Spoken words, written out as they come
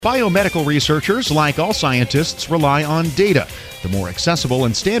Biomedical researchers, like all scientists, rely on data. The more accessible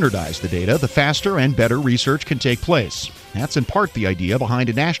and standardized the data, the faster and better research can take place. That's in part the idea behind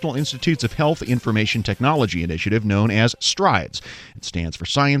a National Institutes of Health Information Technology initiative known as STRIDES. It stands for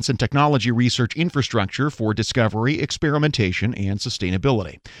Science and Technology Research Infrastructure for Discovery, Experimentation, and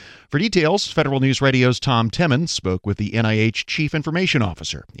Sustainability. For details, Federal News Radio's Tom Temin spoke with the NIH Chief Information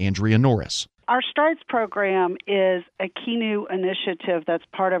Officer, Andrea Norris. Our STRIDES program is a key new initiative that's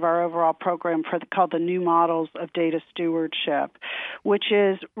part of our overall program called the New Models of Data Stewardship, which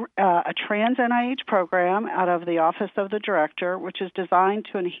is a trans-NIH program out of the Office of the Director, which is designed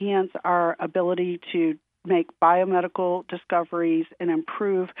to enhance our ability to make biomedical discoveries and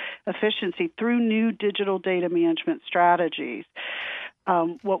improve efficiency through new digital data management strategies.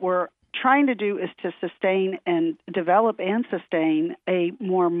 What we're trying to do is to sustain and develop and sustain a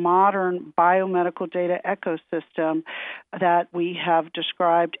more modern biomedical data ecosystem that we have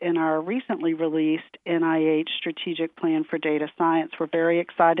described in our recently released NIH Strategic Plan for Data Science. We're very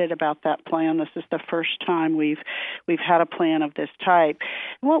excited about that plan. This is the first time we've had a plan of this type.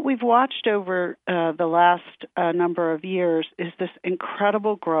 What we've watched over the last number of years is this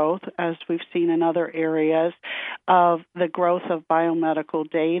incredible growth, as we've seen in other areas, of the growth of biomedical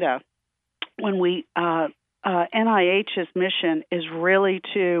data. When NIH's mission is really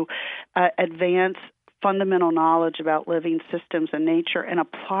to advance fundamental knowledge about living systems and nature and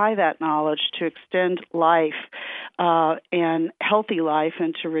apply that knowledge to extend life and healthy life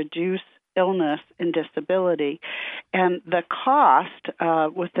and to reduce illness and disability. And the cost,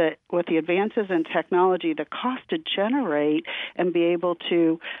 with the advances in technology, the cost to generate and be able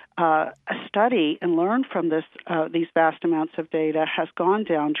to study and learn from these vast amounts of data has gone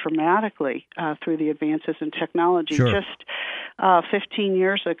down dramatically through the advances in technology. Sure. Just 15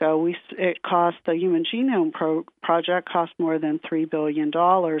 years ago, it cost the Human Genome Project cost more than $3 billion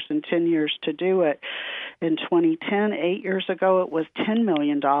in 10 years to do it. In 2010, 8 years ago, it was $10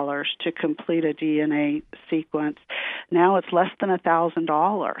 million to complete a DNA sequence. Now it's less than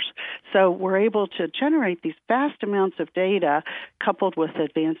 $1,000. So we're able to generate these vast amounts of data coupled with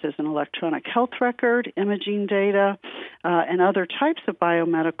advances in electronic health record, imaging data, and other types of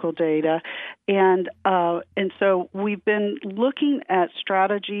biomedical data. And so we've been looking at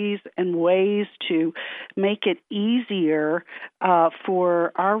strategies and ways to make it easier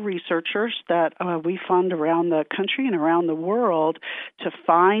for our researchers that we fund around the country and around the world to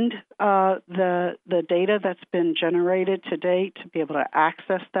find the data that's been generated to date, to be able to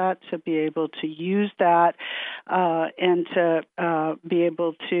access that, to be able to use that, and to be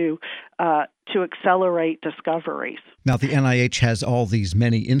able to accelerate discoveries. Now, the NIH has all these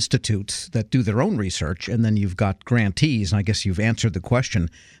many institutes that do their own research, and then you've got grantees. And I guess you've answered the question.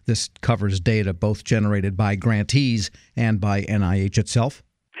 This covers data both generated by grantees and by NIH itself?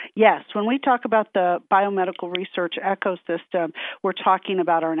 Yes. When we talk about the biomedical research ecosystem, we're talking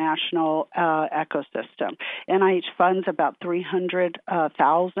about our national ecosystem. NIH funds about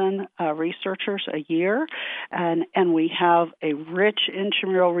 300,000 researchers a year, and we have a rich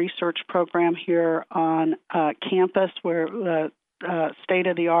intramural research program here on campus where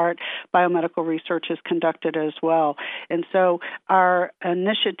state-of-the-art biomedical research is conducted as well. And so our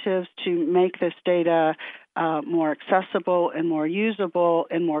initiatives to make this data more accessible and more usable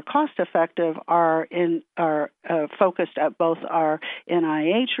and more cost-effective are focused at both our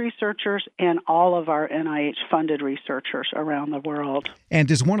NIH researchers and all of our NIH-funded researchers around the world. And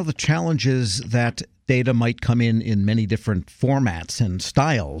is one of the challenges that data might come in many different formats and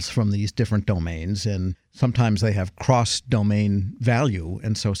styles from these different domains, and sometimes they have cross-domain value,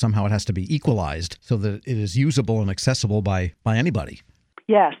 and so somehow it has to be equalized so that it is usable and accessible by anybody?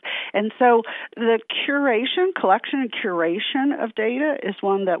 Yes. And so the collection and curation of data is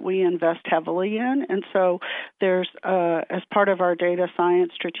one that we invest heavily in. And so there's, as part of our data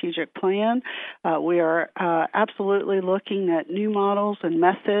science strategic plan, we are absolutely looking at new models and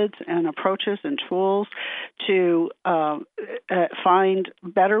methods and approaches and tools to find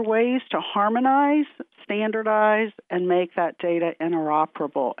better ways to harmonize, standardize, and make that data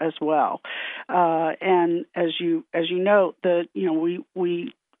interoperable as well. And as you note,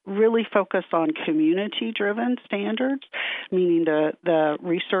 we really focus on community-driven standards, meaning the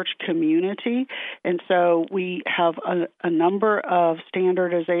research community. And so we have a number of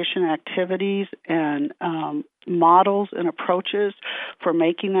standardization activities and models and approaches for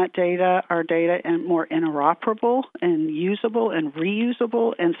making our data more interoperable and usable and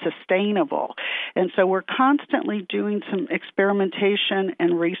reusable and sustainable. And so we're constantly doing some experimentation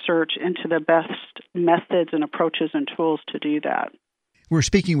and research into the best methods and approaches and tools to do that. We're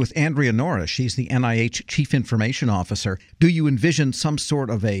speaking with Andrea Norris. She's the NIH Chief Information Officer. Do you envision some sort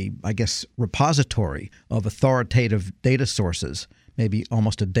of a, repository of authoritative data sources, maybe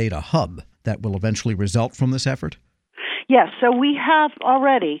almost a data hub that will eventually result from this effort? Yes, so we have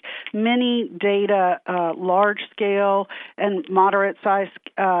already many data, large-scale and moderate-size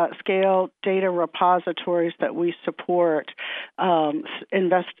scale data repositories that we support,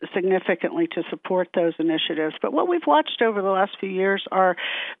 invest significantly to support those initiatives. But what we've watched over the last few years are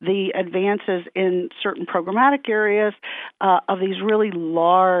the advances in certain programmatic areas of these really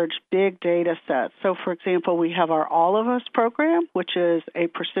large, big data sets. So, for example, we have our All of Us program, which is a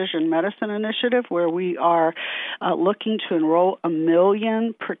precision medicine initiative where we are looking to enroll 1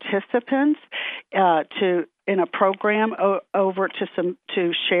 million participants in a program over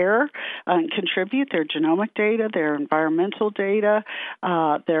to share and contribute their genomic data, their environmental data,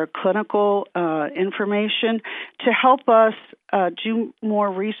 their clinical information to help us do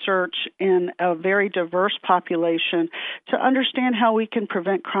more research in a very diverse population to understand how we can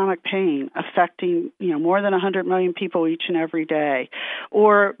prevent chronic pain affecting more than 100 million people each and every day,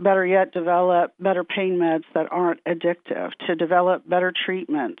 or better yet, develop better pain meds that aren't addictive, to develop better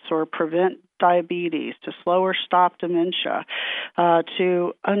treatments or prevent diabetes, to slow or stop dementia,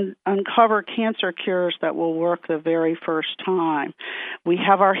 to uncover cancer cures that will work the very first time. We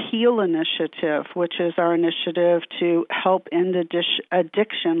have our HEAL initiative, which is our initiative to help end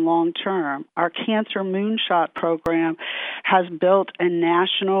addiction long term. Our Cancer Moonshot program has built a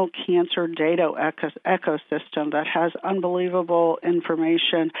national cancer data ecosystem that has unbelievable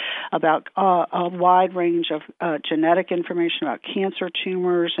information about a wide range of genetic information about cancer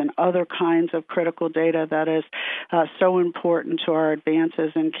tumors and other kinds of critical data that is so important to our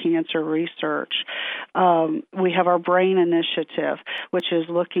advances in cancer research. We have our BRAIN initiative, which is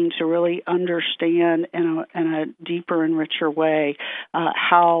looking to really understand in a deeper and richer way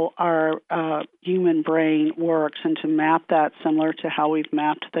how our human brain works and to map that similar to how we've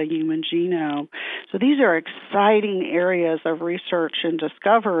mapped the human genome. So these are exciting areas of research and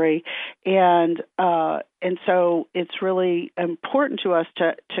discovery, and so it's really important to us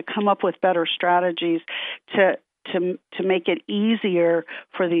to come up with better strategies to make it easier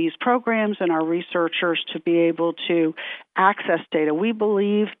for these programs and our researchers to be able to access data. We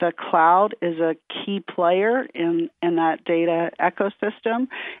believe the cloud is a key player in that data ecosystem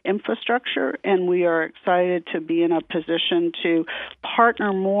infrastructure, and we are excited to be in a position to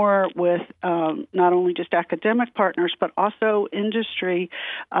partner more with not only just academic partners, but also industry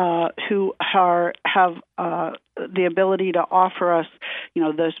who have the ability to offer us,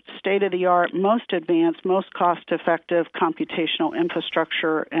 the state-of-the-art, most advanced, most cost-effective computational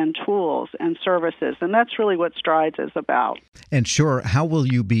infrastructure and tools and services. And that's really what STRIDES is about. And sure, how will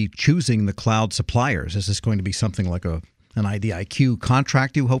you be choosing the cloud suppliers? Is this going to be something like an IDIQ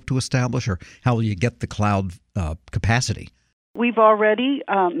contract you hope to establish, or how will you get the cloud capacity? We've already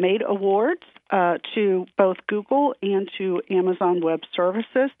made awards to both Google and to Amazon Web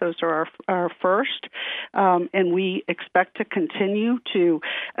Services. Those are our first, and we expect to continue to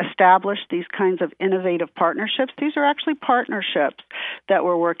establish these kinds of innovative partnerships. These are actually partnerships that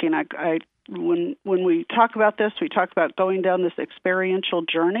we're working. When we talk about this, we talk about going down this experiential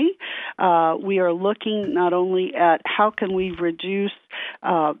journey. We are looking not only at how can we reduce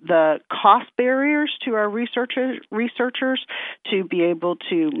the cost barriers to our researchers to be able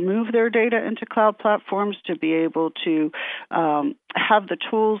to move their data into cloud platforms, to be able to have the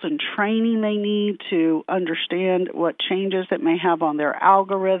tools and training they need to understand what changes it may have on their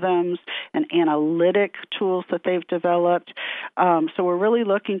algorithms and analytic tools that they've developed. So we're really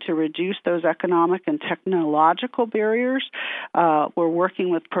looking to reduce those economic and technological barriers. We're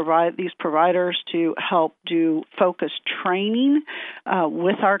working with these providers to help do focused training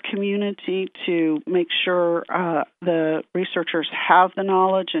with our community to make sure the researchers have the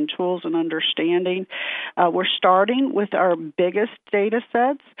knowledge and tools and understanding. We're starting with our biggest data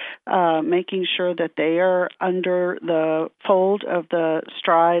sets, making sure that they are under the fold of the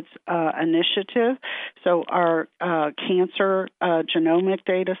STRIDES initiative. So our cancer genomic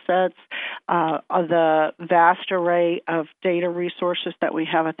data sets, the vast array of data resources that we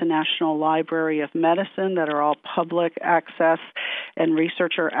have at the National Library of Medicine that are all public access and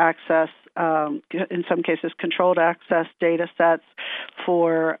researcher access, in some cases controlled access data sets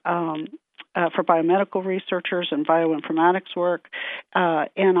for biomedical researchers and bioinformatics work,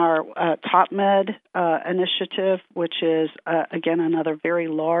 and our TopMed initiative, which is, again, another very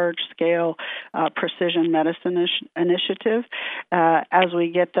large-scale precision medicine initiative. As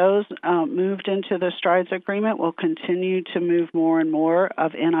we get those moved into the STRIDES agreement, we'll continue to move more and more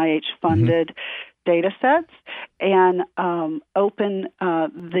of NIH-funded data sets and open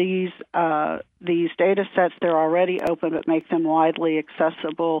these data sets. They're already open, but make them widely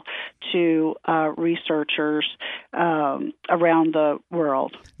accessible to researchers around the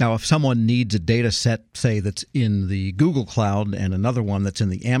world. Now, if someone needs a data set, say, that's in the Google Cloud and another one that's in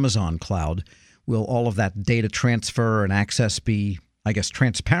the Amazon Cloud, will all of that data transfer and access be, I guess,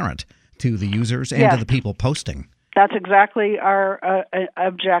 transparent to the users and to the people posting? That's exactly our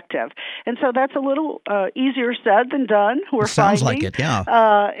objective. And so that's a little easier said than done. Sounds like it, yeah.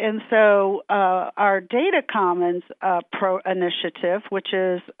 And so our Data Commons initiative, which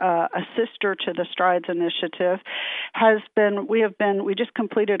is a sister to the STRIDES initiative, we just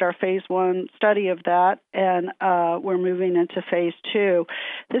completed our phase 1 study of that, and we're moving into phase 2.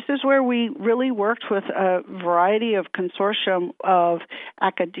 This is where we really worked with a variety of consortium of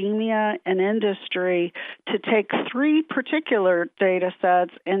academia and industry to take 3 particular data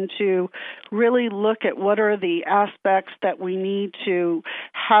sets and to really look at what are the aspects that we need to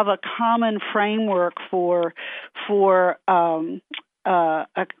have a common framework for a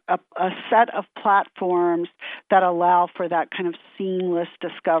set of platforms that allow for that kind of seamless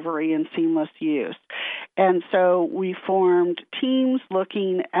discovery and seamless use. And so we formed teams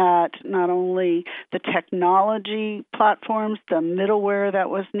looking at not only the technology platforms, the middleware that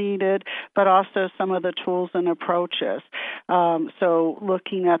was needed, but also some of the tools and approaches. So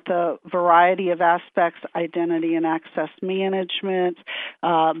looking at the variety of aspects, identity and access management,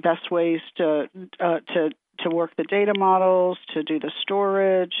 best ways to work the data models, to do the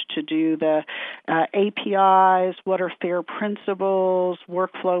storage, to do the APIs, what are FAIR principles,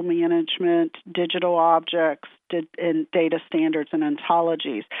 workflow management, digital objects, and data standards and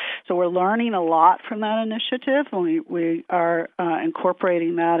ontologies. So we're learning a lot from that initiative, and we are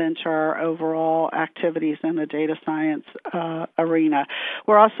incorporating that into our overall activities in the data science arena.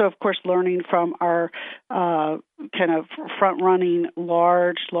 We're also, of course, learning from our kind of front-running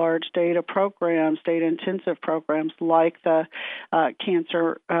large data programs, data-intensive programs like the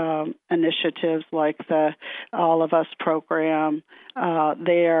cancer initiatives, like the All of Us program.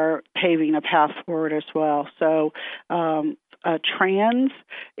 They are paving a path forward as well. So trans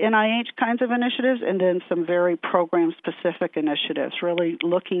NIH kinds of initiatives, and then some very program-specific initiatives, really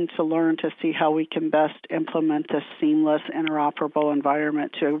looking to learn to see how we can best implement this seamless, interoperable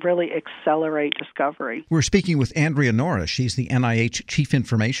environment to really accelerate discovery. We're speaking with Andrea Norris. She's the NIH Chief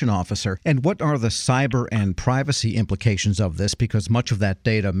Information Officer. And what are the cyber and privacy implications of this? Because much of that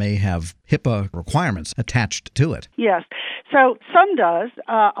data may have HIPAA requirements attached to it. Yes. So some does.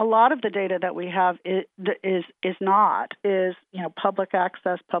 A lot of the data that we have is public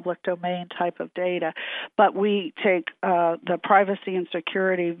access, public domain type of data. But we take the privacy and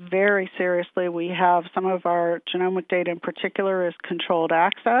security very seriously. We have some of our genomic data in particular is controlled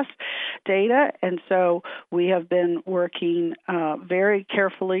access data, and so we have been working very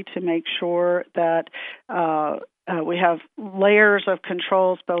carefully to make sure that we have layers of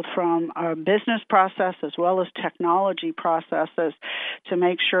controls both from our business process as well as technology processes to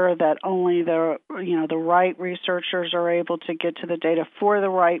make sure that only the right researchers are able to get to the data for the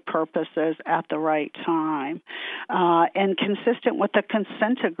right purposes at the right time, and consistent with the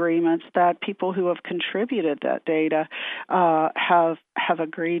consent agreements that people who have contributed that data have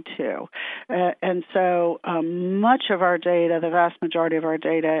agreed to. And so much of our data, the vast majority of our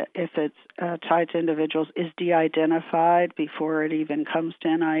data, if it's tied to individuals, is de-identified before it even comes to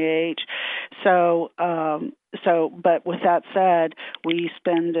NIH. But with that said, we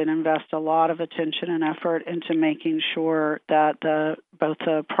spend and invest a lot of attention and effort into making sure that both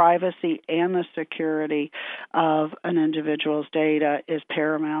the privacy and the security of an individual's data is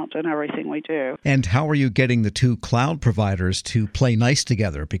paramount in everything we do. And how are you getting the 2 cloud providers to play nice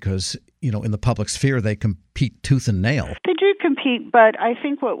together? Because, in the public sphere, they compete tooth and nail. They do compete, but I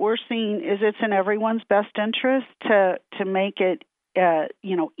think what we're seeing is it's in everyone's best interest to make it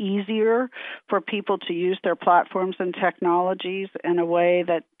easier for people to use their platforms and technologies in a way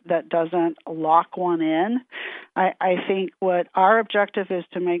that doesn't lock one in. I think what our objective is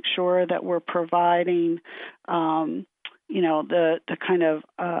to make sure that we're providing, the kind of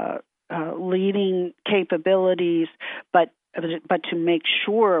leading capabilities, but to make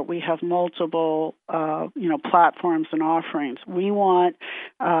sure we have multiple, platforms and offerings. We want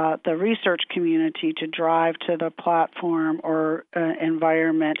the research community to drive to the platform or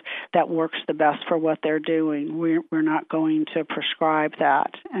environment that works the best for what they're doing. We're not going to prescribe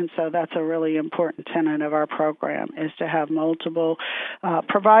that. And so that's a really important tenet of our program, is to have multiple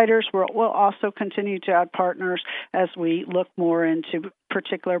providers. We'll also continue to add partners as we look more into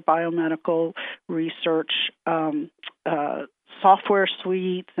particular biomedical research software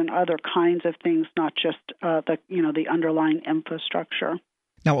suites and other kinds of things, not just the underlying infrastructure.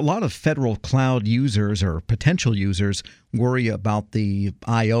 Now, a lot of federal cloud users or potential users worry about the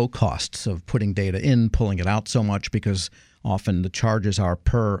I/O costs of putting data in, pulling it out so much, because often the charges are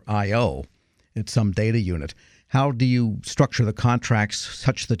per I/O at some data unit. How do you structure the contracts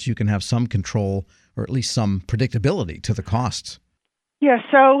such that you can have some control or at least some predictability to the costs? Yeah,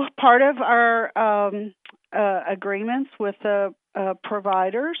 so part of our agreements with the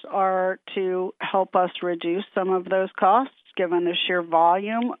providers are to help us reduce some of those costs, given the sheer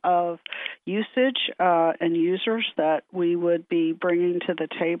volume of usage and users that we would be bringing to the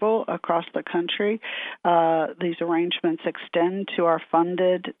table across the country. These arrangements extend to our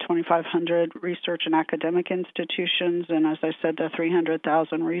funded 2,500 research and academic institutions, and as I said, the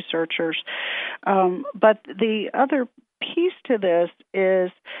 300,000 researchers. But the other piece to this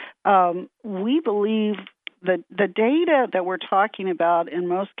is we believe the data that we're talking about in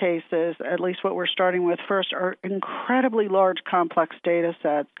most cases, at least what we're starting with first, are incredibly large, complex data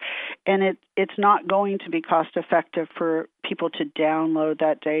sets, and it's not going to be cost effective for people to download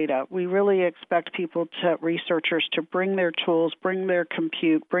that data. We really expect researchers to bring their tools, bring their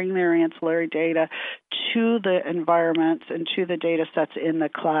compute, bring their ancillary data to the environments and to the data sets in the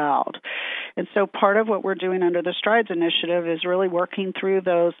cloud. And so part of what we're doing under the STRIDES initiative is really working through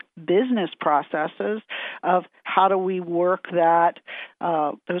those business processes of how do we work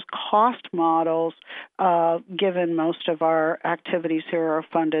those cost models, given most of our activities here are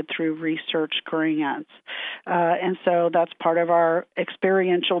funded through research grants. And so that's part of our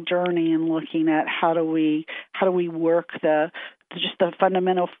experiential journey in looking at how do we work just the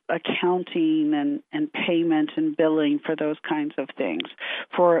fundamental accounting and payment and billing for those kinds of things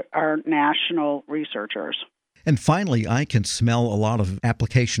for our national researchers. And finally, I can smell a lot of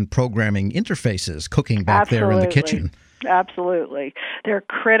application programming interfaces cooking back there in the kitchen. Absolutely. They're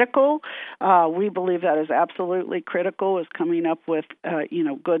critical. We believe that is absolutely critical, is coming up with,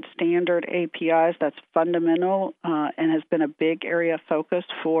 good standard APIs. That's fundamental and has been a big area of focus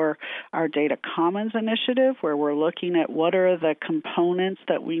for our Data Commons initiative, where we're looking at what are the components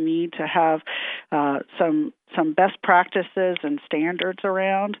that we need to have some best practices and standards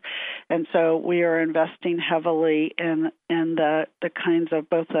around. And so we are investing heavily in the kinds of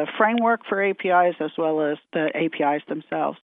both the framework for APIs as well as the APIs themselves.